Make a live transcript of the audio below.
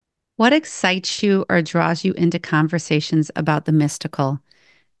What excites you or draws you into conversations about the mystical?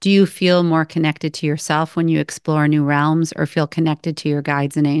 Do you feel more connected to yourself when you explore new realms or feel connected to your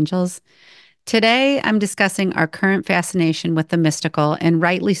guides and angels? Today, I'm discussing our current fascination with the mystical, and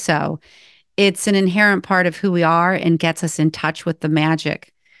rightly so. It's an inherent part of who we are and gets us in touch with the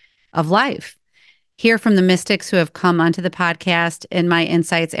magic of life. Hear from the mystics who have come onto the podcast and my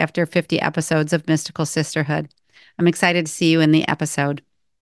insights after 50 episodes of Mystical Sisterhood. I'm excited to see you in the episode.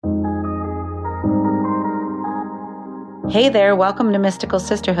 Hey there, welcome to Mystical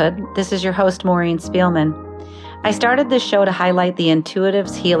Sisterhood. This is your host, Maureen Spielman. I started this show to highlight the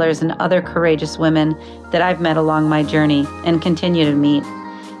intuitives, healers, and other courageous women that I've met along my journey and continue to meet.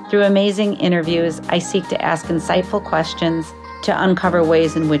 Through amazing interviews, I seek to ask insightful questions to uncover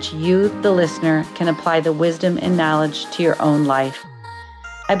ways in which you, the listener, can apply the wisdom and knowledge to your own life.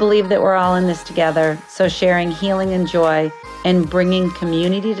 I believe that we're all in this together, so sharing healing and joy and bringing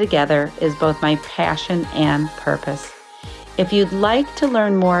community together is both my passion and purpose. If you'd like to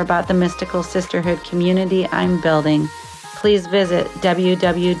learn more about the Mystical Sisterhood community I'm building, please visit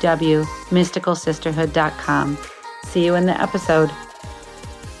www.mysticalsisterhood.com. See you in the episode.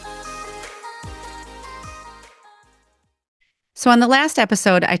 So on the last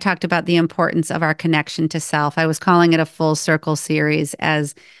episode, I talked about the importance of our connection to self. I was calling it a full circle series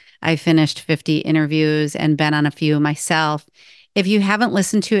as I finished 50 interviews and been on a few myself. If you haven't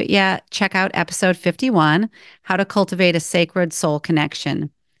listened to it yet, check out episode 51, How to Cultivate a Sacred Soul Connection.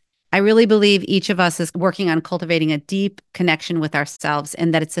 I really believe each of us is working on cultivating a deep connection with ourselves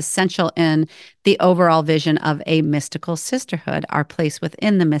and that it's essential in the overall vision of a mystical sisterhood, our place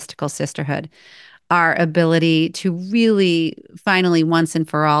within the mystical sisterhood, our ability to really finally once and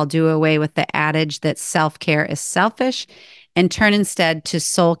for all do away with the adage that self-care is selfish and turn instead to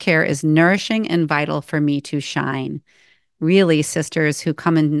soul care is nourishing and vital for me to shine. Really, sisters who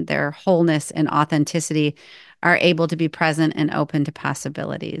come in their wholeness and authenticity are able to be present and open to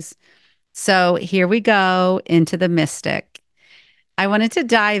possibilities. So here we go into the mystic. I wanted to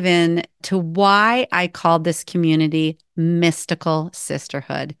dive in to why I called this community Mystical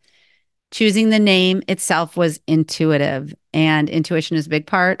Sisterhood. Choosing the name itself was intuitive, and intuition is a big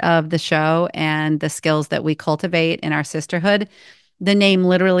part of the show and the skills that we cultivate in our sisterhood. The name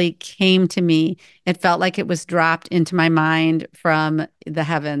literally came to me. It felt like it was dropped into my mind from the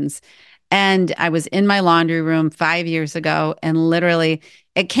heavens. And I was in my laundry room 5 years ago, and literally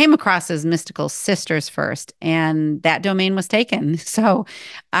it came across as Mystical Sisters first, and that domain was taken. So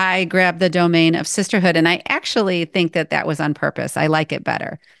I grabbed the domain of sisterhood, and I actually think that that was on purpose. I like it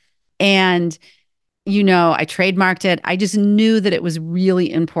better. And I trademarked it. I just knew that it was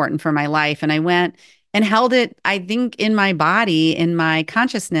really important for my life. And I went and held it, I think, in my body, in my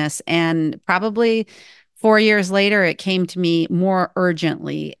consciousness. And probably 4 years later, it came to me more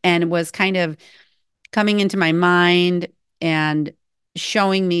urgently and was kind of coming into my mind and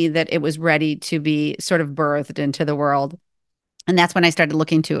showing me that it was ready to be sort of birthed into the world. And that's when I started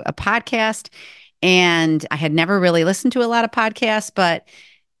looking to a podcast. And I had never really listened to a lot of podcasts, but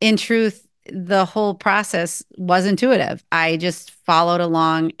in truth, the whole process was intuitive. I just followed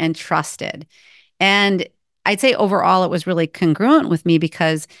along and trusted. And I'd say overall, it was really congruent with me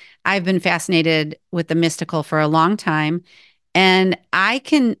because I've been fascinated with the mystical for a long time. And I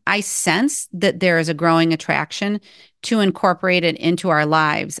sense that there is a growing attraction to incorporate it into our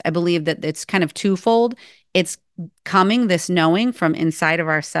lives. I believe that it's kind of twofold. It's coming, this knowing from inside of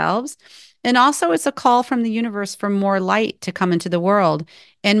ourselves. And also it's a call from the universe for more light to come into the world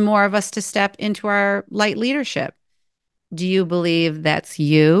and more of us to step into our light leadership. Do you believe that's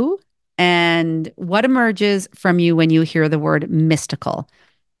you? And what emerges from you when you hear the word mystical?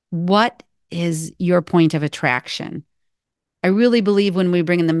 What is your point of attraction? I really believe when we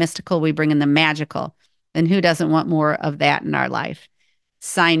bring in the mystical, we bring in the magical. And who doesn't want more of that in our life?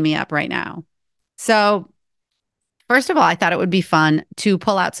 Sign me up right now. So, first of all, I thought it would be fun to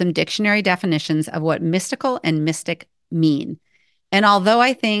pull out some dictionary definitions of what mystical and mystic mean. And although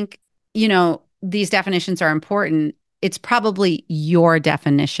I think, these definitions are important, it's probably your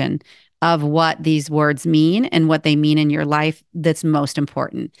definition of what these words mean and what they mean in your life that's most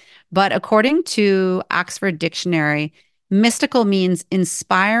important. But according to Oxford Dictionary, mystical means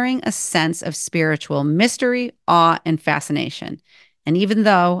inspiring a sense of spiritual mystery, awe, and fascination. And even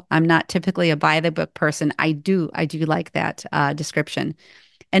though I'm not typically a by the book person, I do like that description.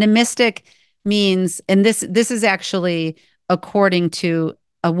 And a mystic means, and this is actually according to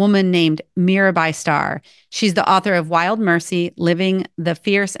a woman named Mirabai Starr. She's the author of Wild Mercy, Living the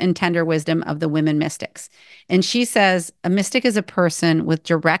Fierce and Tender Wisdom of the Women Mystics. And she says, a mystic is a person with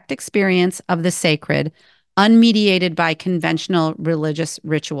direct experience of the sacred, unmediated by conventional religious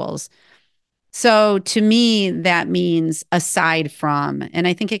rituals. So to me, that means aside from, and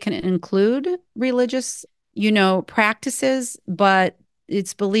I think it can include religious, practices, but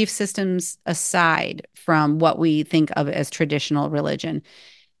it's belief systems aside from what we think of as traditional religion.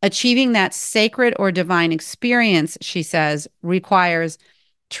 Achieving that sacred or divine experience, she says, requires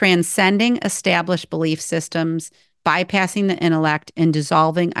transcending established belief systems, bypassing the intellect, and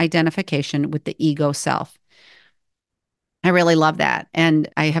dissolving identification with the ego self. I really love that. And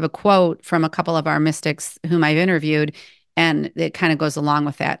I have a quote from a couple of our mystics whom I've interviewed, and it kind of goes along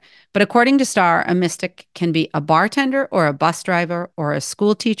with that. But according to Starr, a mystic can be a bartender or a bus driver or a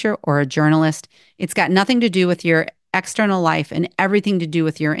school teacher or a journalist. It's got nothing to do with your external life and everything to do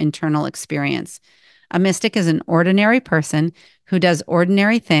with your internal experience. A mystic is an ordinary person who does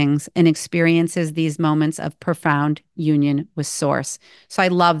ordinary things and experiences these moments of profound union with Source. So I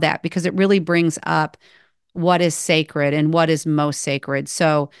love that because it really brings up what is sacred and what is most sacred.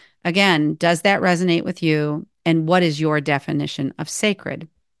 So, again, does that resonate with you? And what is your definition of sacred?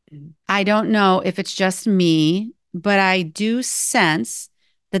 I don't know if it's just me, but I do sense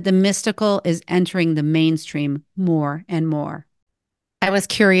that the mystical is entering the mainstream more and more. I was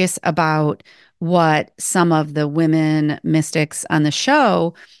curious about what some of the women mystics on the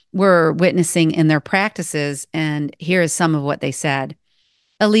show were witnessing in their practices. And here is some of what they said.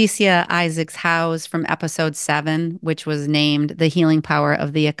 Alicia Isaacs Howes from episode 7, which was named The Healing Power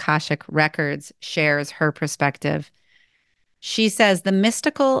of the Akashic Records, shares her perspective. She says, the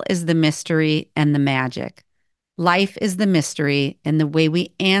mystical is the mystery and the magic. Life is the mystery, and the way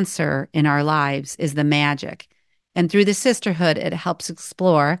we answer in our lives is the magic. And through the sisterhood, it helps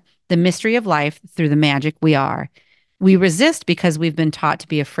explore the mystery of life through the magic we are. We resist because we've been taught to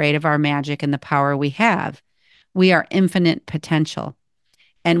be afraid of our magic and the power we have. We are infinite potential,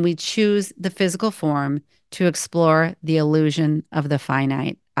 and we choose the physical form to explore the illusion of the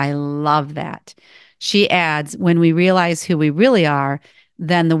finite. I love that. She adds, when we realize who we really are,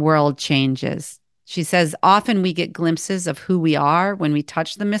 then the world changes. She says, often we get glimpses of who we are when we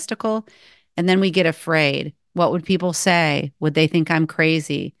touch the mystical, and then we get afraid. What would people say? Would they think I'm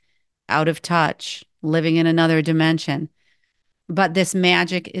crazy, out of touch, living in another dimension? But this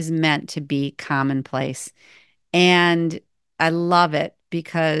magic is meant to be commonplace. And I love it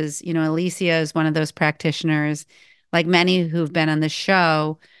because, Alicia is one of those practitioners, like many who've been on the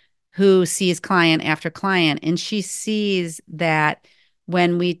show, who sees client after client. And she sees that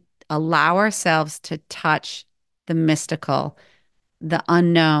when we allow ourselves to touch the mystical, the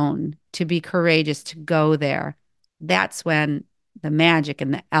unknown, to be courageous, to go there, that's when the magic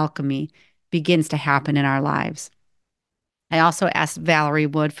and the alchemy begins to happen in our lives. I also asked Valerie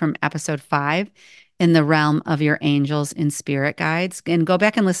Wood from episode 5, in the realm of your angels and spirit guides. And go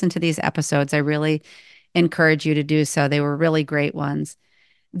back and listen to these episodes. I really encourage you to do so. They were really great ones.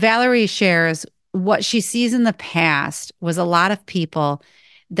 Valerie shares what she sees in the past was a lot of people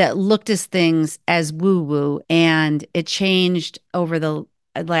that looked at things as woo woo, and it changed over the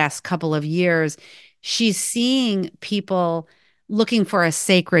last couple of years. She's seeing people looking for a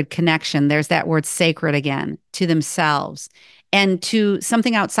sacred connection. There's that word sacred again, to themselves and to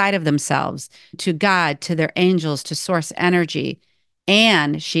something outside of themselves, to God, to their angels, to source energy.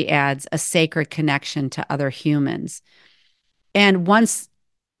 And she adds a sacred connection to other humans. And once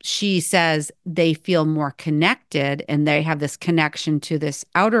she says they feel more connected and they have this connection to this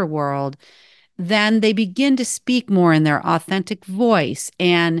outer world, then they begin to speak more in their authentic voice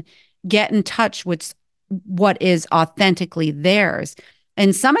and get in touch with what is authentically theirs.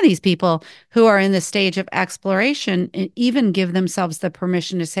 And some of these people who are in the stage of exploration even give themselves the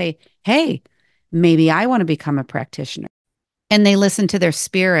permission to say, hey, maybe I want to become a practitioner. And they listen to their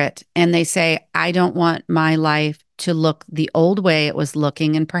spirit and they say, I don't want my life to look the old way it was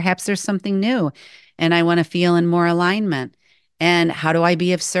looking. And perhaps there's something new. And I want to feel in more alignment. And how do I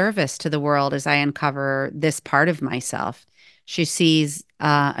be of service to the world as I uncover this part of myself? She sees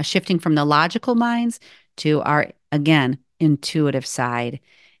a shifting from the logical minds to our, again, intuitive side.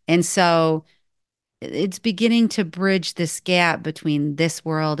 And so it's beginning to bridge this gap between this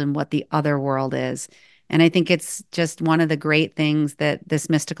world and what the other world is. And I think it's just one of the great things that this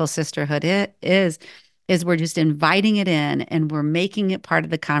mystical sisterhood is we're just inviting it in and we're making it part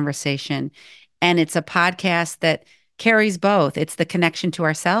of the conversation. And it's a podcast that carries both. It's the connection to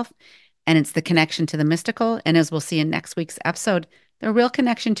ourself and it's the connection to the mystical. And as we'll see in next week's episode, the real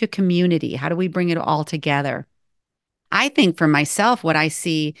connection to community. How do we bring it all together? I think for myself, what I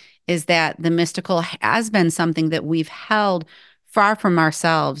see is that the mystical has been something that we've held far from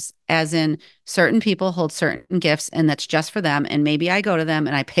ourselves, as in certain people hold certain gifts and that's just for them. And maybe I go to them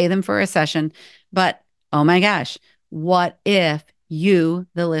and I pay them for a session, but oh my gosh, what if you,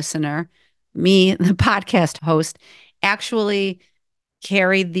 the listener, me, the podcast host, actually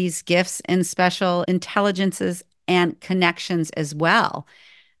carried these gifts and special intelligences and connections as well?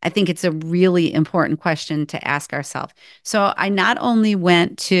 I think it's a really important question to ask ourselves. So I not only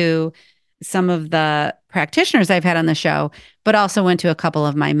went to some of the practitioners I've had on the show, but also went to a couple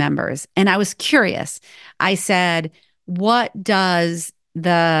of my members. And I was curious. I said, what does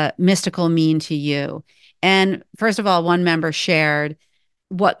the mystical mean to you? And first of all, one member shared,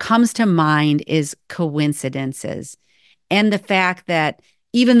 what comes to mind is coincidences. And the fact that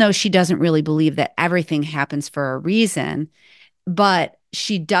even though she doesn't really believe that everything happens for a reason, but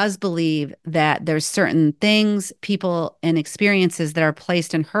she does believe that there's certain things, people, and experiences that are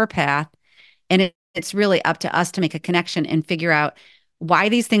placed in her path. And it's really up to us to make a connection and figure out why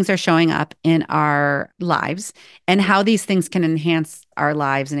these things are showing up in our lives and how these things can enhance our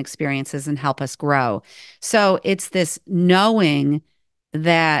lives and experiences and help us grow. So it's this knowing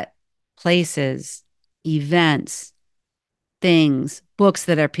that places, events, things, books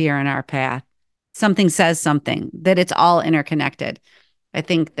that appear in our path, something says something, that it's all interconnected. I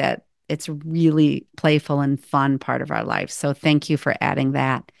think that it's a really playful and fun part of our life. So thank you for adding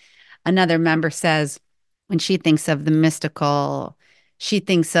that. Another member says when she thinks of the mystical, she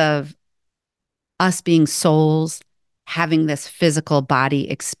thinks of us being souls having this physical body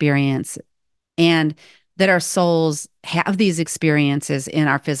experience, and that our souls have these experiences in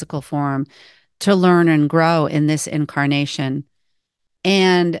our physical form to learn and grow in this incarnation.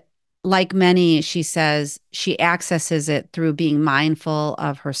 And like many, she says she accesses it through being mindful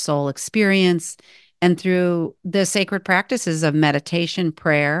of her soul experience and through the sacred practices of meditation,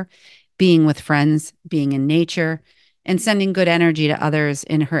 prayer, being with friends, being in nature, and sending good energy to others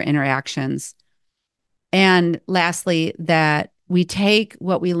in her interactions. And lastly, that we take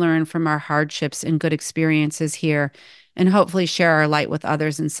what we learn from our hardships and good experiences here and hopefully share our light with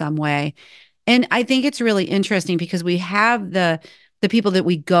others in some way. And I think it's really interesting because we have the people that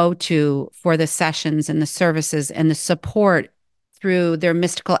we go to for the sessions and the services and the support through their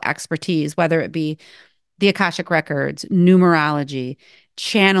mystical expertise, whether it be the Akashic records, numerology,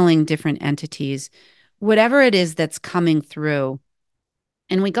 channeling different entities, whatever it is that's coming through.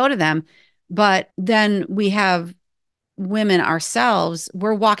 And we go to them, but then we have women ourselves,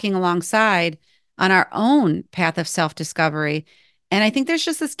 we're walking alongside on our own path of self discovery. And I think there's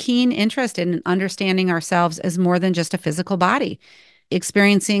just this keen interest in understanding ourselves as more than just a physical body,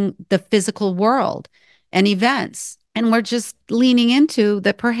 experiencing the physical world and events. And we're just leaning into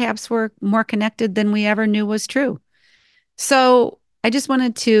that perhaps we're more connected than we ever knew was true. So I just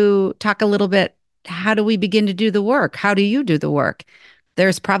wanted to talk a little bit. How do we begin to do the work? How do you do the work?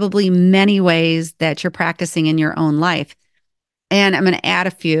 There's probably many ways that you're practicing in your own life. And I'm going to add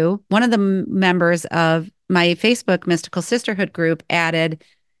a few. One of the members of my Facebook Mystical Sisterhood group added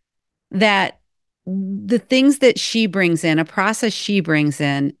that the things that she brings in, a process she brings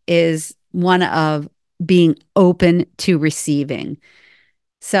in, is one of being open to receiving.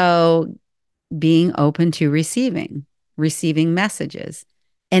 So being open to receiving messages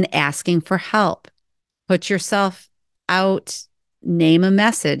and asking for help. Put yourself out, name a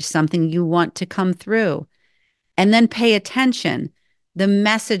message, something you want to come through, and then pay attention. The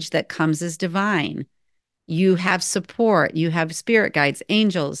message that comes is divine. You have support, you have spirit guides,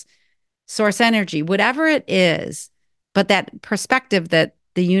 angels, source energy, whatever it is, but that perspective that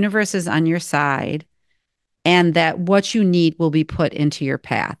the universe is on your side and that what you need will be put into your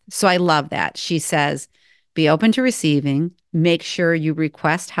path. So I love that. She says, be open to receiving, make sure you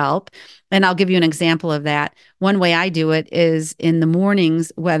request help. And I'll give you an example of that. One way I do it is in the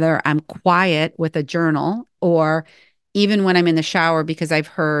mornings, whether I'm quiet with a journal or even when I'm in the shower, because I've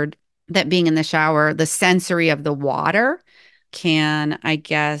heard that being in the shower, the sensory of the water can, I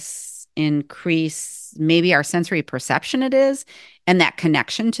guess, increase maybe our sensory perception it is and that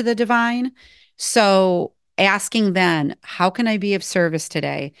connection to the divine. So asking then, how can I be of service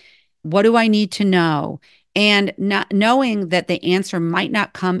today? What do I need to know? And not knowing that the answer might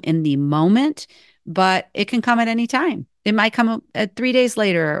not come in the moment, but it can come at any time. It might come at 3 days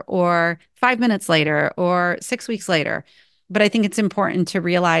later, or 5 minutes later, or 6 weeks later. But I think it's important to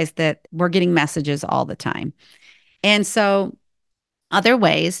realize that we're getting messages all the time. And so, other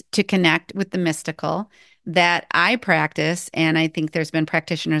ways to connect with the mystical that I practice, and I think there's been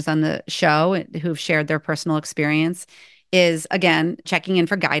practitioners on the show who've shared their personal experience, is again, checking in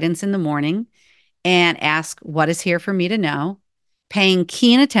for guidance in the morning and ask, what is here for me to know? Paying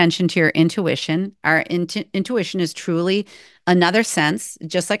keen attention to your intuition. Our intuition is truly another sense,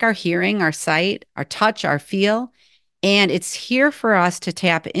 just like our hearing, our sight, our touch, our feel. And it's here for us to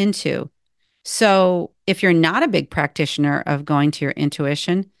tap into. So if you're not a big practitioner of going to your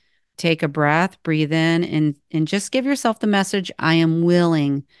intuition, take a breath, breathe in, and just give yourself the message, I am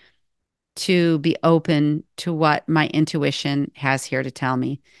willing to be open to what my intuition has here to tell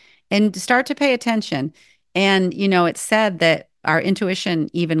me, and start to pay attention. And, it's said that our intuition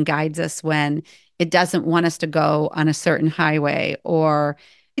even guides us when it doesn't want us to go on a certain highway. Or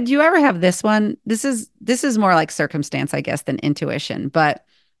do you ever have this one? This is more like circumstance, I guess, than intuition, but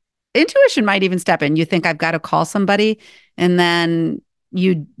intuition might even step in. You think I've got to call somebody, and then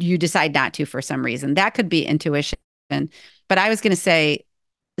you decide not to for some reason. That could be intuition. But I was going to say,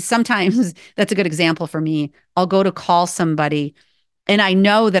 sometimes that's a good example for me. I'll go to call somebody and I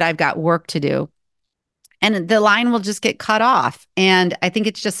know that I've got work to do, and the line will just get cut off. And I think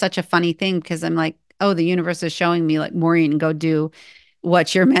it's just such a funny thing because I'm like, oh, the universe is showing me, like, Maureen, go do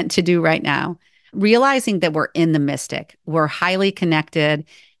what you're meant to do right now. Realizing that we're in the mystic, we're highly connected.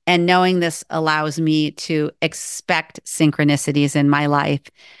 And knowing this allows me to expect synchronicities in my life.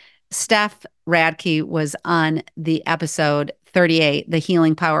 Steph Radke was on the episode 38, The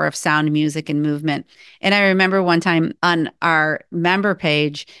Healing Power of Sound, Music, and Movement. And I remember one time on our member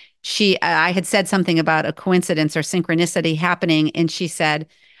page, I had said something about a coincidence or synchronicity happening, and she said,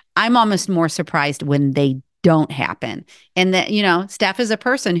 I'm almost more surprised when they don't happen. And that, Steph is a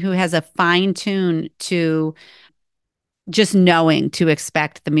person who has a fine tune to just knowing to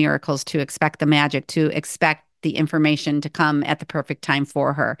expect the miracles, to expect the magic, to expect the information to come at the perfect time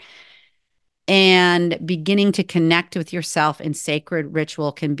for her. And beginning to connect with yourself in sacred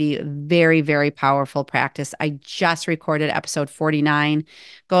ritual can be a very, very powerful practice. I just recorded episode 49.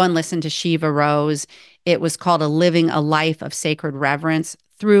 Go and listen to Shiva Rose. It was called A Living a Life of Sacred Reverence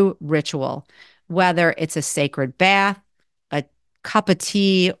Through Ritual. Whether it's a sacred bath, a cup of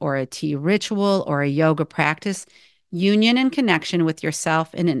tea, or a tea ritual, or a yoga practice, union and connection with yourself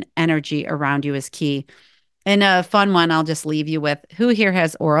and an energy around you is key. And a fun one I'll just leave you with. Who here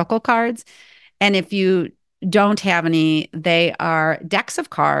has oracle cards? And if you don't have any, they are decks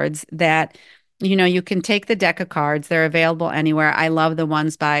of cards that, you can take the deck of cards. They're available anywhere. I love the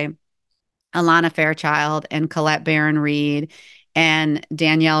ones by Alana Fairchild and Colette Barron Reed, and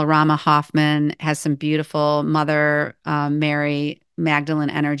Danielle Rama Hoffman has some beautiful Mother Mary Magdalene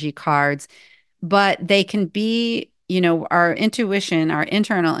energy cards. But they can be, our intuition, our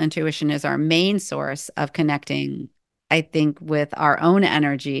internal intuition is our main source of connecting, I think, with our own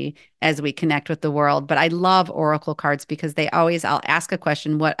energy as we connect with the world. But I love oracle cards because I'll ask a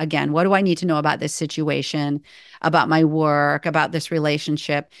question. What do I need to know about this situation, about my work, about this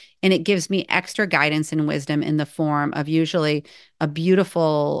relationship? And it gives me extra guidance and wisdom in the form of usually a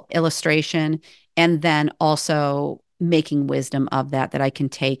beautiful illustration, and then also making wisdom of that I can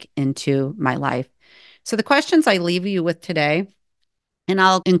take into my life. So the questions I leave you with today, and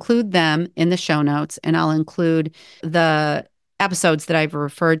I'll include them in the show notes, and I'll include the episodes that I've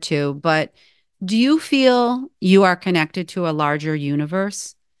referred to. But do you feel you are connected to a larger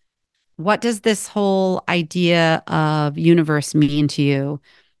universe? What does this whole idea of universe mean to you?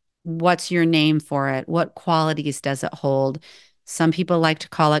 What's your name for it? What qualities does it hold? Some people like to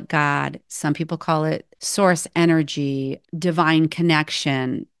call it God. Some people call it source energy, divine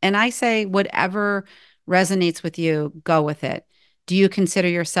connection. And I say, whatever resonates with you, go with it. Do you consider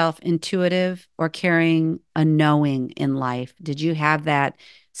yourself intuitive or carrying a knowing in life? Did you have that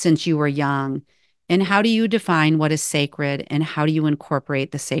since you were young? And how do you define what is sacred, and how do you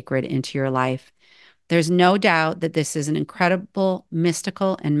incorporate the sacred into your life? There's no doubt that this is an incredible,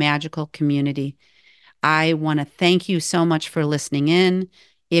 mystical, and magical community. I want to thank you so much for listening in.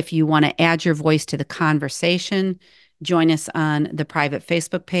 If you want to add your voice to the conversation, join us on the private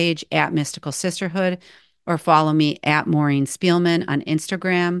Facebook page at Mystical Sisterhood, or follow me at Maureen Spielman on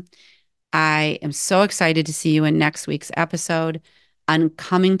Instagram. I am so excited to see you in next week's episode on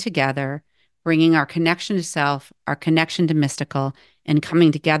coming together, bringing our connection to self, our connection to mystical, and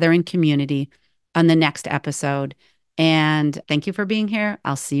coming together in community on the next episode. And thank you for being here.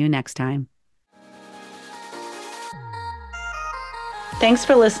 I'll see you next time. Thanks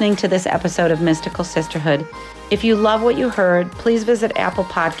for listening to this episode of Mystical Sisterhood. If you love what you heard, please visit Apple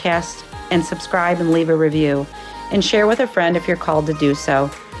Podcasts and subscribe and leave a review, and share with a friend if you're called to do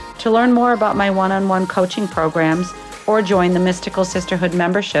so. To learn more about my one-on-one coaching programs or join the Mystical Sisterhood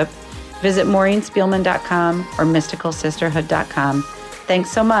membership, visit MaureenSpielman.com or MysticalSisterhood.com.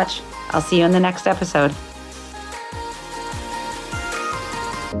 Thanks so much. I'll see you in the next episode.